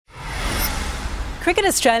Cricket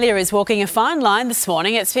Australia is walking a fine line this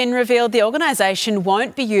morning. It's been revealed the organisation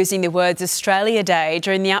won't be using the words Australia Day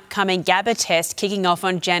during the upcoming Gabba test kicking off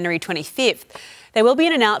on January 25th. There will be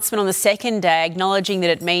an announcement on the second day acknowledging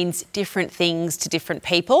that it means different things to different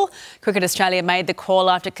people. Cricket Australia made the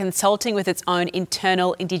call after consulting with its own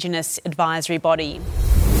internal Indigenous advisory body.